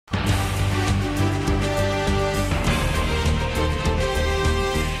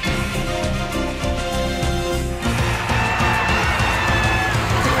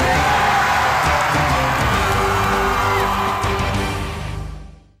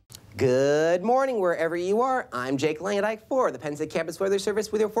Good morning, wherever you are. I'm Jake Langedyk for the Penn State Campus Weather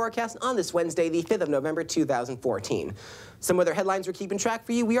Service with your forecast on this Wednesday, the 5th of November, 2014. Some weather headlines we're keeping track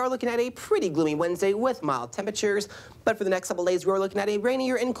for you. We are looking at a pretty gloomy Wednesday with mild temperatures, but for the next couple days, we are looking at a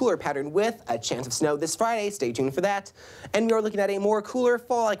rainier and cooler pattern with a chance of snow this Friday. Stay tuned for that. And we are looking at a more cooler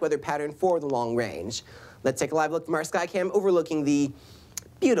fall-like weather pattern for the long range. Let's take a live look from our Skycam overlooking the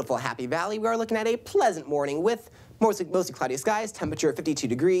beautiful Happy Valley. We are looking at a pleasant morning with mostly cloudy skies, temperature 52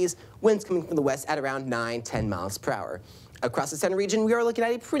 degrees, winds coming from the west at around 9-10 miles per hour. Across the center region, we are looking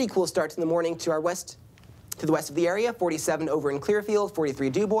at a pretty cool start to the morning to the west of the area, 47 over in Clearfield,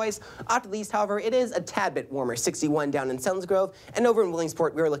 43 DuBois. Off to the east, however, it is a tad bit warmer, 61 down in Selinsgrove, and over in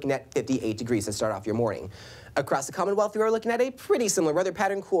Willingsport, we are looking at 58 degrees to start off your morning. Across the Commonwealth, we are looking at a pretty similar weather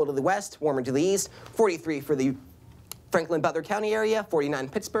pattern, cool to the west, warmer to the east, 43 for the Franklin-Butler County area, 49 in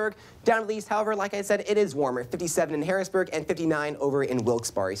Pittsburgh. Down to the east, however, like I said, it is warmer, 57 in Harrisburg and 59 over in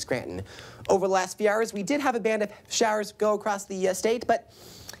Wilkes-Barre, Scranton. Over the last few hours, we did have a band of showers go across the state, but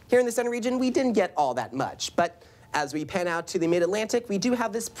here in the center region, we didn't get all that much. But as we pan out to the mid-Atlantic, we do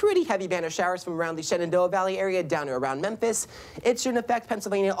have this pretty heavy band of showers from around the Shenandoah Valley area down to around Memphis. It shouldn't affect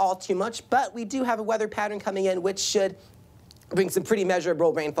Pennsylvania all too much, but we do have a weather pattern coming in which should bring some pretty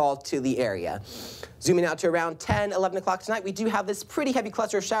measurable rainfall to the area. Zooming out to around 10, 11 o'clock tonight, we do have this pretty heavy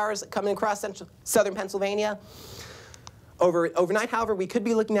cluster of showers coming across southern Pennsylvania. Overnight, however, we could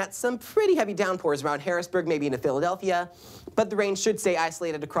be looking at some pretty heavy downpours around Harrisburg, maybe into Philadelphia, but the rain should stay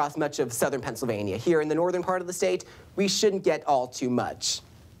isolated across much of southern Pennsylvania. Here in the northern part of the state, we shouldn't get all too much.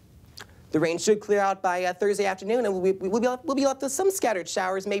 The rain should clear out by Thursday afternoon, and we'll be left with some scattered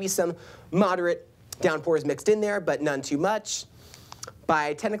showers, maybe some moderate downpours mixed in there, but none too much.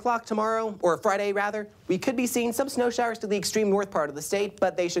 By 10 o'clock tomorrow, or Friday rather, we could be seeing some snow showers to the extreme north part of the state,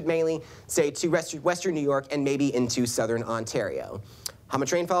 but they should mainly stay to western New York and maybe into southern Ontario. How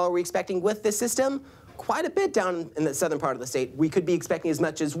much rainfall are we expecting with this system? Quite a bit down in the southern part of the state. We could be expecting as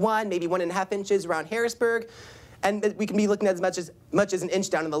much as 1, maybe 1.5 inches around Harrisburg, and we can be looking at as much as an inch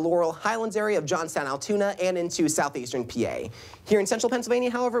down in the Laurel Highlands area of Johnstown, Altoona, and into southeastern PA. Here in central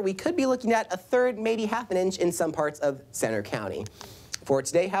Pennsylvania, however, we could be looking at 1/3, maybe 1/2 inch in some parts of Center County. For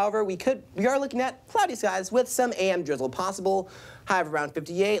today, however, we are looking at cloudy skies with some AM drizzle possible, high of around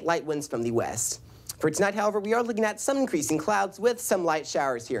 58, light winds from the west. For tonight, however, we are looking at some increasing clouds with some light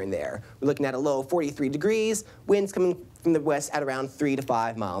showers here and there. We're looking at a low of 43 degrees, winds coming from the west at around 3 to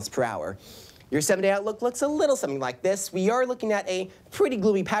 5 miles per hour. Your 7-day outlook looks a little something like this. We are looking at a pretty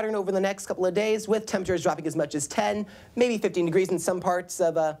gloomy pattern over the next couple of days with temperatures dropping as much as 10, maybe 15 degrees in some parts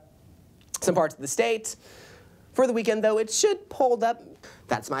of the state. For the weekend, though, it should hold up.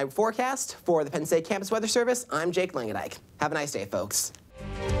 That's my forecast for the Penn State Campus Weather Service. I'm Jake Langedyk. Have a nice day, folks.